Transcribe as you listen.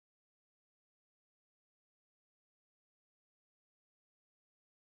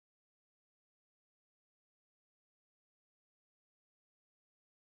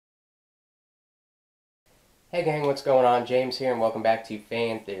Hey gang, what's going on? James here, and welcome back to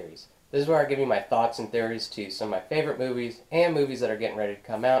Fan Theories. This is where I give you my thoughts and theories to some of my favorite movies and movies that are getting ready to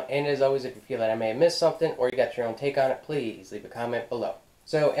come out. And as always, if you feel that I may have missed something or you got your own take on it, please leave a comment below.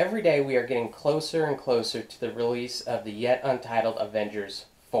 So every day we are getting closer and closer to the release of the yet untitled Avengers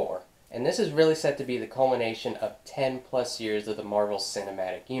 4. And this is really set to be the culmination of 10 plus years of the Marvel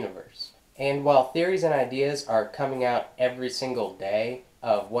Cinematic Universe. And while theories and ideas are coming out every single day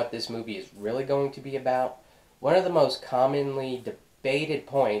of what this movie is really going to be about, one of the most commonly debated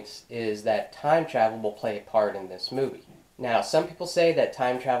points is that time travel will play a part in this movie. Now, some people say that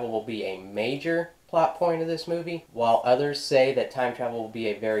time travel will be a major plot point of this movie, while others say that time travel will be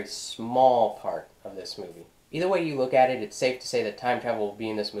a very small part of this movie. Either way you look at it, it's safe to say that time travel will be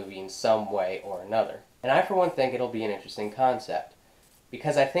in this movie in some way or another. And I, for one, think it'll be an interesting concept,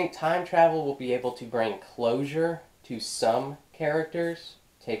 because I think time travel will be able to bring closure to some characters.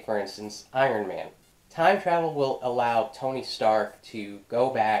 Take, for instance, Iron Man. Time travel will allow Tony Stark to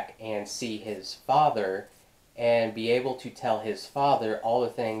go back and see his father and be able to tell his father all the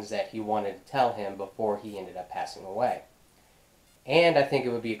things that he wanted to tell him before he ended up passing away. And I think it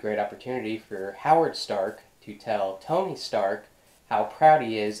would be a great opportunity for Howard Stark to tell Tony Stark how proud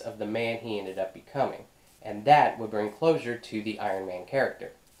he is of the man he ended up becoming. And that would bring closure to the Iron Man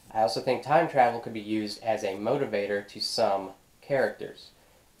character. I also think time travel could be used as a motivator to some characters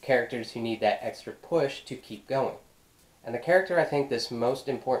who need that extra push to keep going. And the character I think this most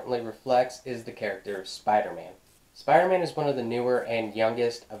importantly reflects is the character of Spider-Man. Spider-Man is one of the newer and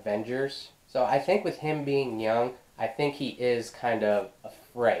youngest Avengers, so I think with him being young, I think he is kind of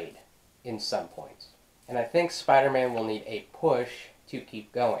afraid in some points. And I think Spider-Man will need a push to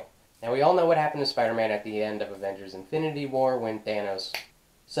keep going. Now, we all know what happened to Spider-Man at the end of Avengers Infinity War when Thanos.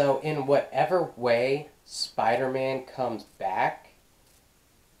 So in whatever way Spider-Man comes back,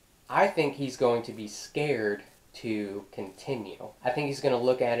 I think he's going to be scared to continue. I think he's going to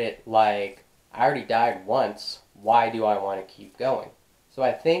look at it like, I already died once, why do I want to keep going? So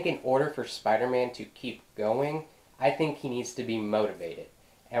I think in order for Spider-Man to keep going, I think he needs to be motivated.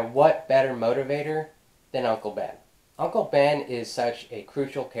 And what better motivator than Uncle Ben? Uncle Ben is such a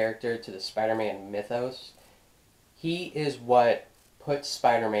crucial character to the Spider-Man mythos. He is what puts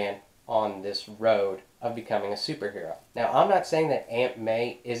Spider-Man on this road of becoming a superhero. Now, I'm not saying that Aunt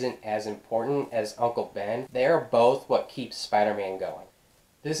May isn't as important as Uncle Ben. They are both what keeps Spider-Man going.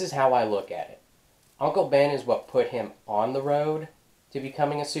 This is how I look at it. Uncle Ben is what put him on the road to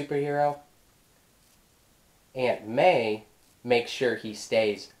becoming a superhero. Aunt May makes sure he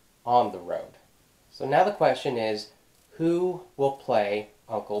stays on the road. So now the question is, who will play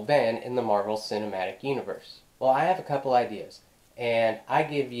Uncle Ben in the Marvel Cinematic Universe? Well, I have a couple ideas, and I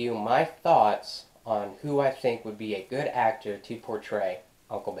give you my thoughts on who I think would be a good actor to portray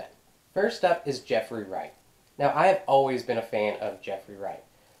Uncle Ben. First up is Jeffrey Wright. Now, I have always been a fan of Jeffrey Wright.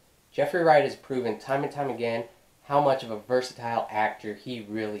 Jeffrey Wright has proven time and time again how much of a versatile actor he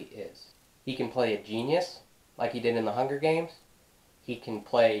really is. He can play a genius, like he did in The Hunger Games. He can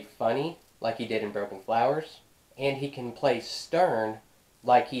play funny, like he did in Broken Flowers. And he can play stern,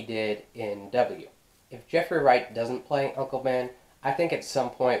 like he did in W. If Jeffrey Wright doesn't play Uncle Ben, I think at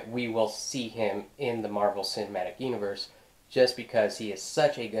some point we will see him in the Marvel Cinematic Universe just because he is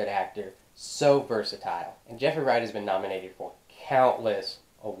such a good actor, so versatile. And Jeffrey Wright has been nominated for countless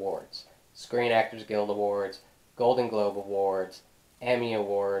awards. Screen Actors Guild Awards, Golden Globe Awards, Emmy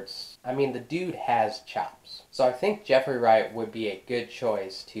Awards. I mean, the dude has chops. So I think Jeffrey Wright would be a good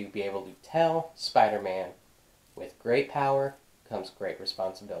choice to be able to tell Spider-Man, with great power comes great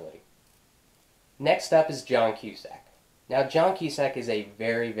responsibility. Next up is John Cusack. Now, John Cusack is a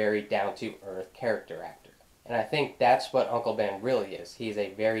very, very down-to-earth character actor. And I think that's what Uncle Ben really is. He is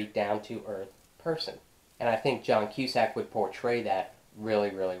a very down-to-earth person. And I think John Cusack would portray that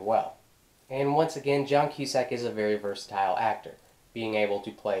really, really well. And once again, John Cusack is a very versatile actor, being able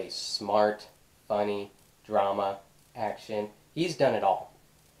to play smart, funny, drama, action. He's done it all.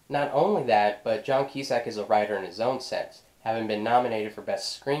 Not only that, but John Cusack is a writer in his own sense, having been nominated for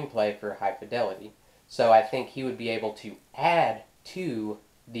Best Screenplay for High Fidelity. So I think he would be able to add to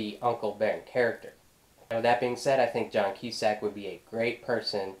the Uncle Ben character. Now, with that being said, I think John Cusack would be a great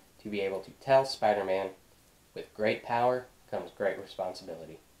person to be able to tell Spider-Man, with great power comes great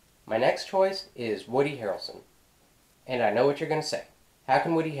responsibility. My next choice is Woody Harrelson. And I know what you're going to say. How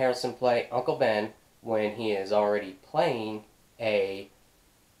can Woody Harrelson play Uncle Ben when he is already playing a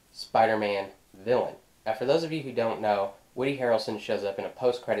Spider-Man villain? Now, for those of you who don't know, Woody Harrelson shows up in a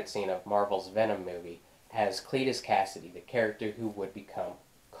post-credit scene of Marvel's Venom movie as Cletus Cassidy, the character who would become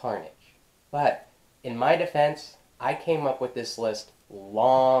Carnage. But, in my defense, I came up with this list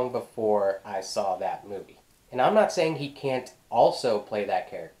long before I saw that movie. And I'm not saying he can't also play that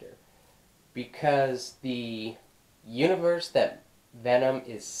character, because the universe that Venom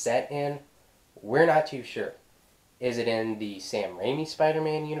is set in, we're not too sure. Is it in the Sam Raimi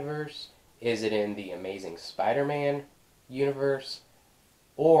Spider-Man universe? Is it in the Amazing Spider-Man universe?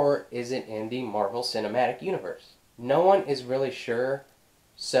 Or is it in the Marvel Cinematic Universe? No one is really sure,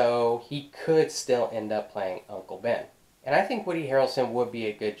 so he could still end up playing Uncle Ben. And I think Woody Harrelson would be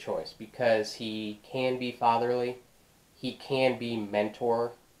a good choice because he can be fatherly, he can be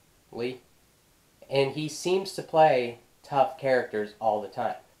mentorly, and he seems to play tough characters all the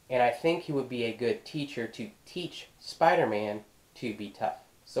time. And I think he would be a good teacher to teach Spider-Man to be tough.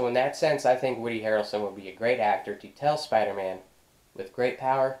 So in that sense, I think Woody Harrelson would be a great actor to tell Spider-Man, with great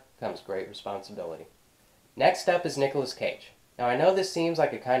power comes great responsibility. Next up is Nicolas Cage. Now I know this seems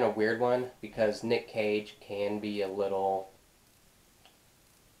like a kind of weird one because Nick Cage can be a little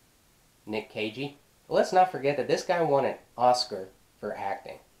Nick Cagey. But let's not forget that this guy won an Oscar for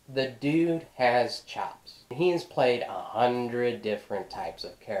acting. The dude has chops. He has played 100 different types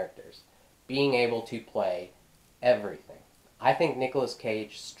of characters, being able to play everything. I think Nicolas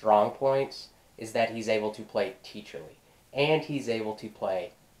Cage's strong points is that he's able to play teacherly, and he's able to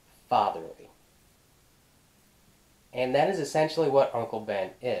play fatherly. And that is essentially what Uncle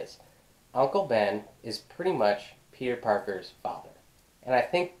Ben is. Uncle Ben is pretty much Peter Parker's father. And I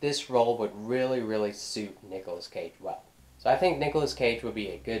think this role would really suit Nicolas Cage well. So I think Nicolas Cage would be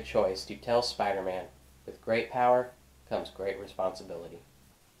a good choice to tell Spider-Man, with great power comes great responsibility.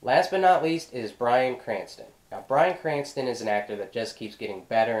 Last but not least is Bryan Cranston. Now Bryan Cranston is an actor that just keeps getting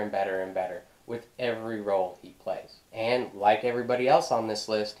better and better with every role he plays. And like everybody else on this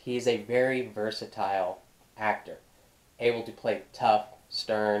list, he is a very versatile actor, able to play tough,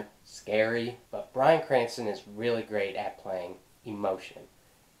 stern, scary, but Bryan Cranston is really great at playing emotion.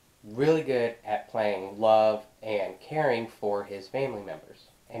 Really good at playing love and caring for his family members.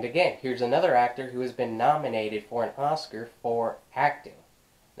 And again, here's another actor who has been nominated for an Oscar for acting.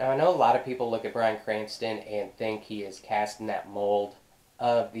 Now I know a lot of people look at Bryan Cranston and think he is cast in that mold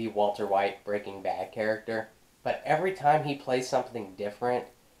of the Walter White Breaking Bad character, but every time he plays something different,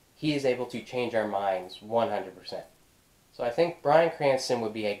 he is able to change our minds 100%. So I think Bryan Cranston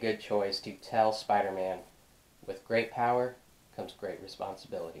would be a good choice to tell Spider-Man, with great power comes great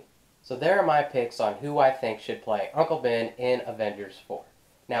responsibility. So there are my picks on who I think should play Uncle Ben in Avengers 4.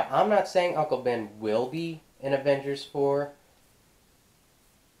 Now, I'm not saying Uncle Ben will be in Avengers 4,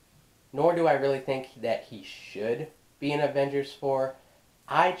 nor do I really think that he should be in Avengers 4.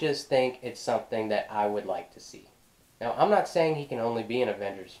 I just think it's something that I would like to see. Now, I'm not saying he can only be in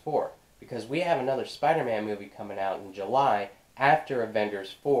Avengers 4, because we have another Spider-Man movie coming out in July after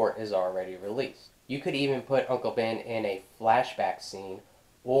Avengers 4 is already released. You could even put Uncle Ben in a flashback scene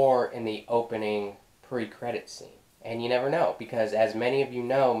or in the opening pre-credit scene. And you never know, because as many of you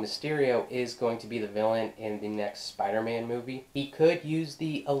know, Mysterio is going to be the villain in the next Spider-Man movie. He could use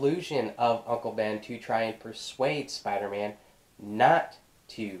the illusion of Uncle Ben to try and persuade Spider-Man not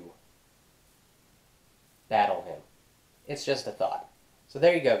to battle him. It's just a thought. So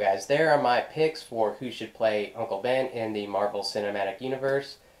there you go, guys. There are my picks for who should play Uncle Ben in the Marvel Cinematic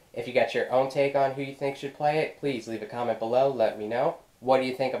Universe. If you got your own take on who you think should play it, please leave a comment below. Let me know. What do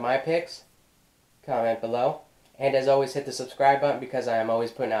you think of my picks? Comment below. And as always, hit the subscribe button because I am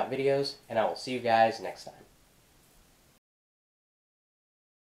always putting out videos, and I will see you guys next time.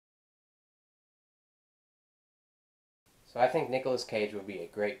 So I think Nicolas Cage would be a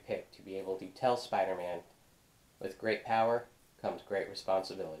great pick to be able to tell Spider-Man, with great power comes great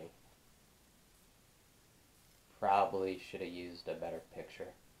responsibility. Probably should have used a better picture.